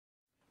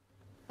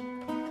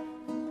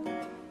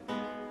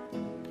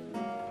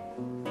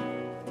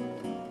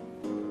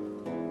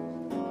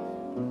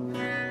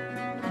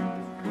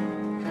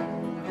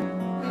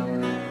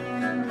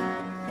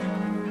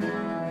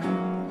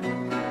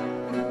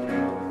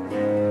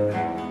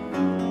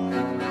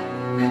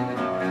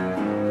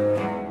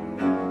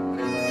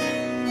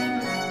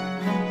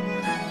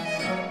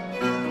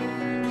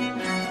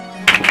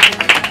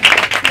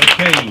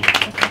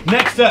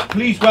up,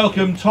 please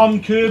welcome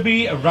Tom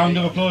Kirby. A round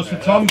of applause for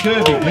Tom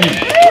Kirby,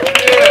 please.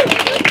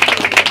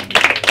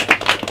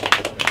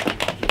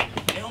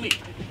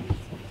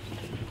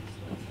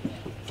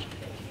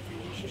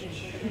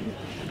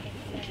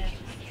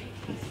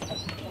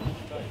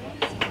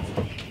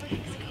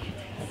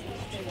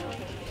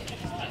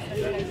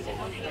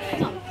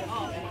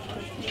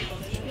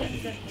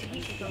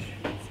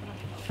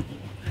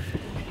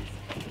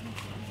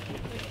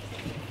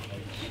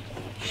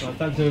 Right,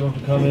 thanks everyone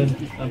for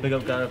coming, and big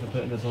up Gareth for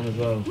putting this on as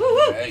well.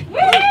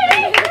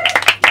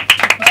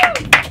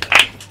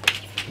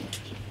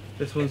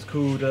 This one's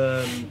called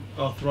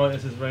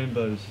Arthritis is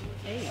Rainbows.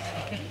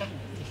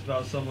 It's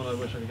about someone I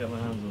wish I could get my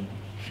hands on.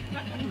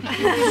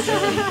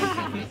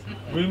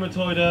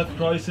 Rheumatoid Earth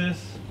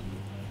Crisis.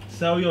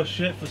 Sell your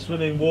shit for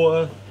swimming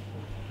water.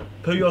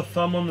 Put your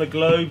thumb on the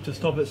globe to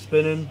stop it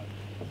spinning.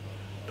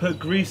 Put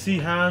greasy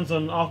hands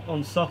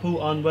on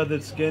supple,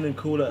 unweathered skin and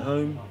call it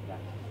home.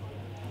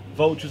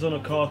 Vultures on a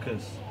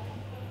carcass.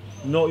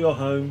 Not your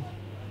home.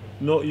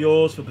 Not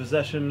yours for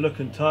possession, look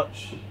and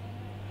touch.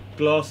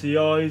 Glassy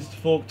eyes,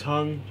 forked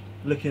tongue,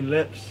 licking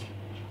lips.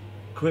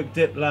 Quick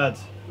dip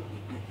lads.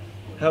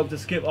 Help to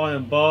skip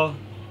iron bar.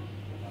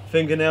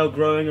 Fingernail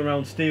growing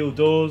around steel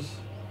doors.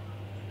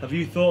 Have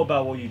you thought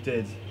about what you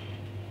did?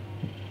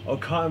 I'll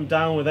cut him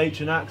down with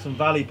H and axe on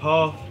Valley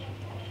Path.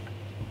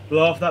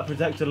 Laugh that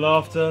protector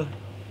laughter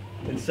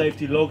in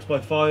safety logs by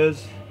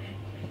fires.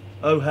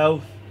 Oh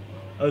health,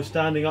 oh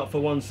standing up for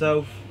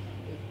oneself,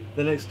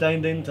 then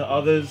extending to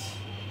others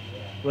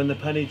when the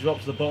penny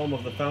drops the bottom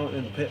of the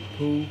fountain pit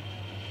pool.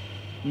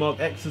 Mark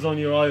X's on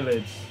your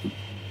eyelids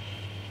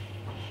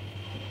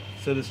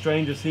so the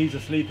stranger sees the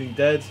sleeping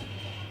dead.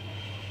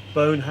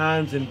 Bone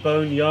hands in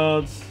bone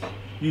yards,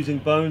 using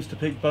bones to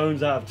pick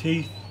bones out of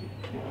teeth.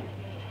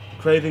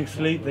 Craving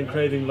sleep, then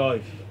craving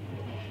life,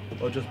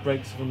 or just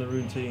breaks from the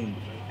routine.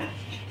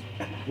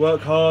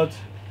 Work hard,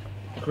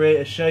 create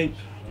a shape,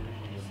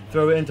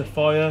 throw it into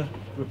fire,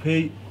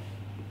 repeat.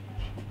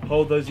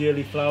 Hold those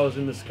yearly flowers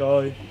in the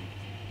sky,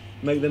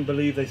 make them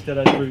believe they still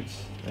have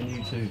roots, and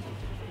you too.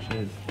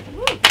 Cheers.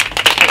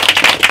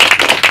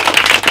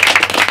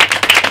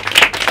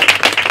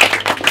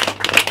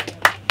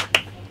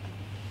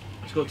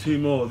 It's got two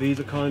more.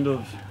 These are kind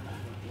of,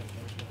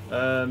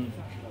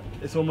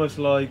 it's almost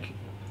like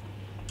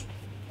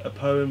a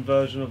poem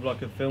version of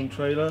like a film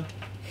trailer,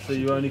 so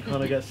you only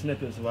kind of get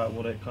snippets about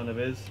what it kind of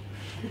is,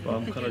 but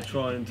I'm kind of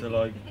trying to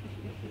like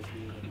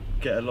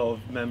get a lot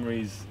of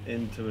memories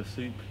into a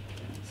soup,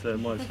 so it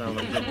might sound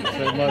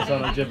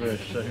like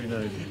gibberish, so who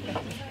knows.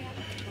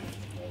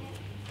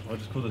 I'll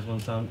just call this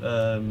one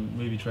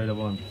movie trailer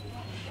 1.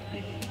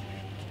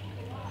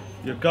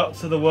 Your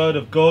guts are the word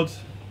of God,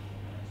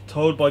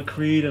 told by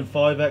creed and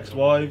 5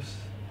 ex-wives.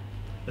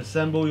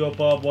 Assemble your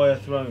barbed wire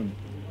throne,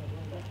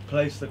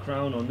 place the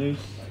crown or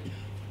noose.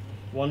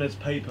 One is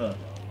paper,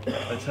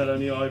 I tell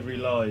only ivory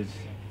lies.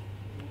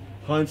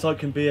 Hindsight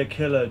can be a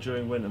killer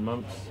during winter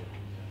months.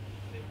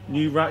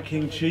 New Rat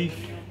King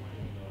chief,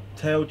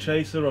 tail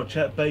chaser or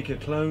Chet Baker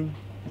clone.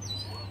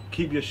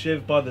 Keep your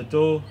shiv by the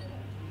door,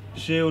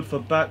 shield for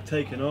back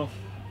taken off,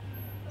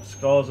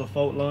 scars or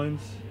fault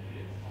lines.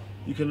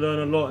 You can learn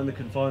a lot in the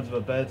confines of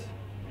a bed.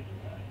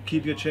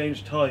 Keep your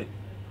change tight,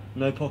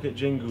 no pocket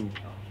jingle.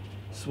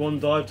 Swan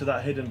dive to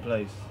that hidden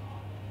place.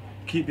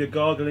 Keep your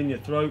gargle in your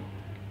throat.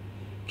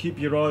 Keep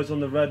your eyes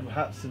on the red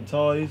hats and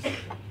ties.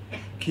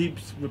 Keep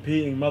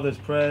repeating mother's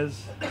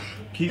prayers.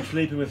 Keep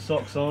sleeping with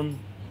socks on.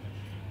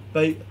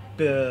 Beaked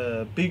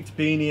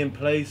beanie in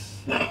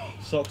place.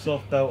 Socks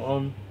off, belt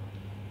on.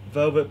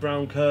 Velvet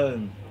brown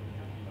curtain,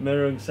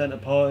 mirroring centre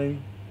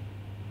parting.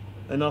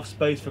 Enough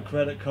space for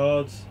credit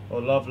cards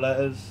or love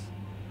letters.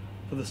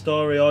 For the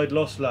starry-eyed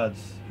lost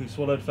lads who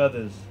swallowed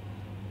feathers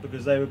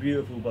because they were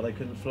beautiful but they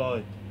couldn't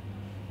fly.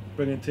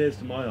 Bringing tears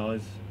to my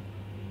eyes.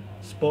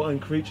 Spot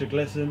and creature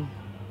glisten,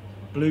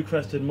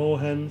 blue-crested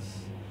moorhens,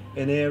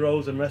 in ear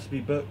rolls and recipe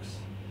books,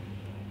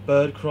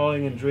 bird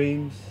crying in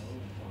dreams,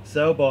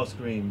 cell bar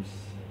screams.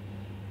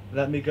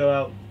 Let me go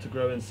out to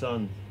grow in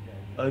sun.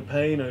 Oh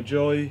pain, oh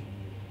joy,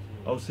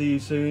 I'll see you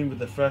soon with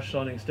the fresh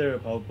shining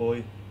styropole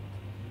boy.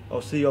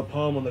 I'll see your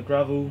palm on the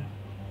gravel,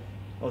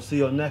 I'll see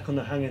your neck on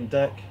the hanging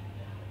deck,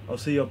 I'll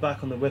see your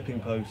back on the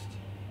whipping post.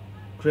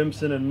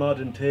 Crimson and mud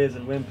and tears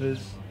and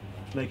whimpers,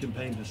 making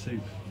pain for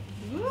soup.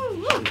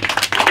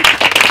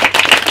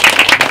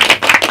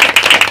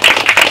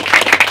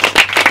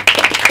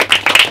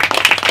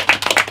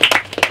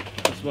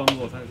 Just one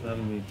more, thanks for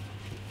having me.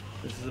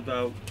 This is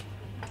about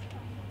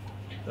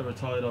a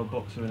retired old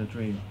boxer in a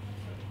dream.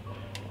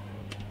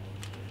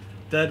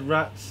 Dead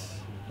rats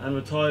and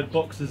retired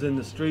boxers in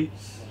the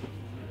streets,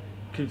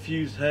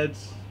 confused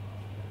heads,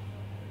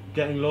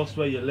 getting lost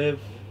where you live,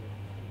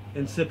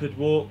 insipid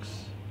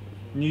walks,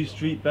 new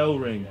street bell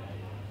ring,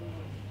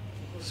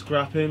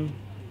 scrapping,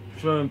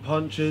 throwing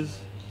punches.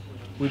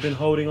 We've been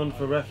holding on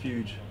for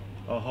refuge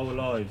our whole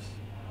lives,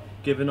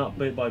 giving up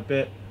bit by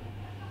bit,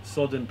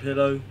 sodden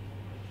pillow,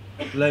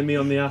 lay me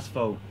on the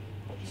asphalt,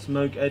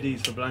 smoke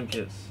eddies for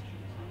blankets,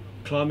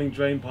 climbing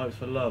drain pipes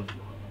for love,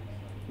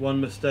 One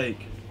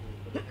mistake,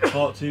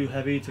 heart too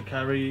heavy to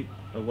carry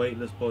a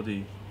weightless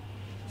body.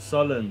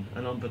 Sullen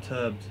and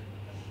unperturbed,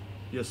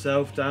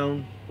 yourself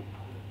down,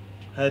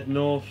 head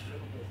north,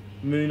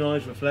 moon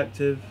eyes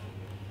reflective.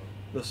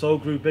 The soul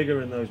grew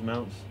bigger in those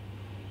mounts.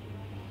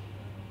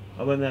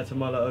 I went there to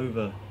mull it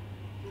over,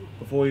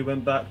 before we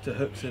went back to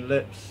hooks in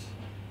lips,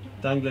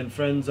 dangling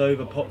friends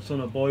over pots on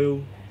a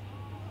boil,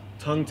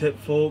 tongue-tip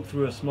fork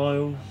through a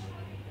smile,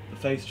 the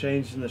face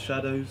changed in the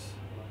shadows,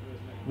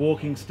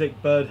 walking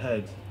stick bird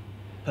head,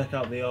 peck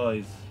out the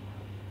eyes,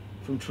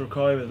 from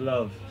Trokai with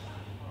love,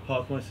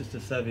 park my sister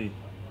Sevi,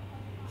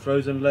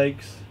 frozen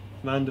lakes,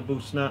 mandible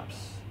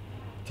snaps,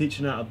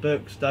 teaching out of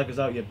books, daggers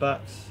out your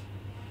backs,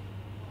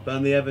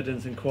 burn the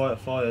evidence in quiet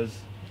fires,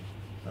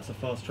 that's a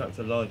fast track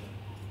to life.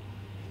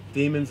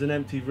 Demons in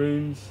empty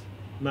rooms,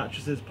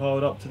 mattresses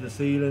piled up to the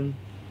ceiling,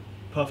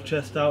 puff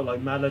chest out like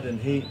mallard in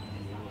heat,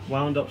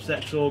 wound up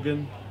sex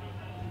organ,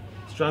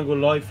 strangle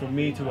life from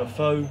me to a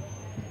foe,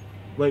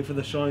 wait for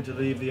the shine to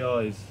leave the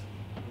eyes.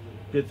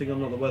 Good thing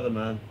I'm not the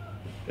weatherman.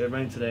 It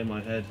rained today in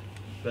my head,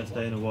 best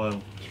day in a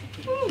while.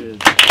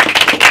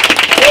 Cheers.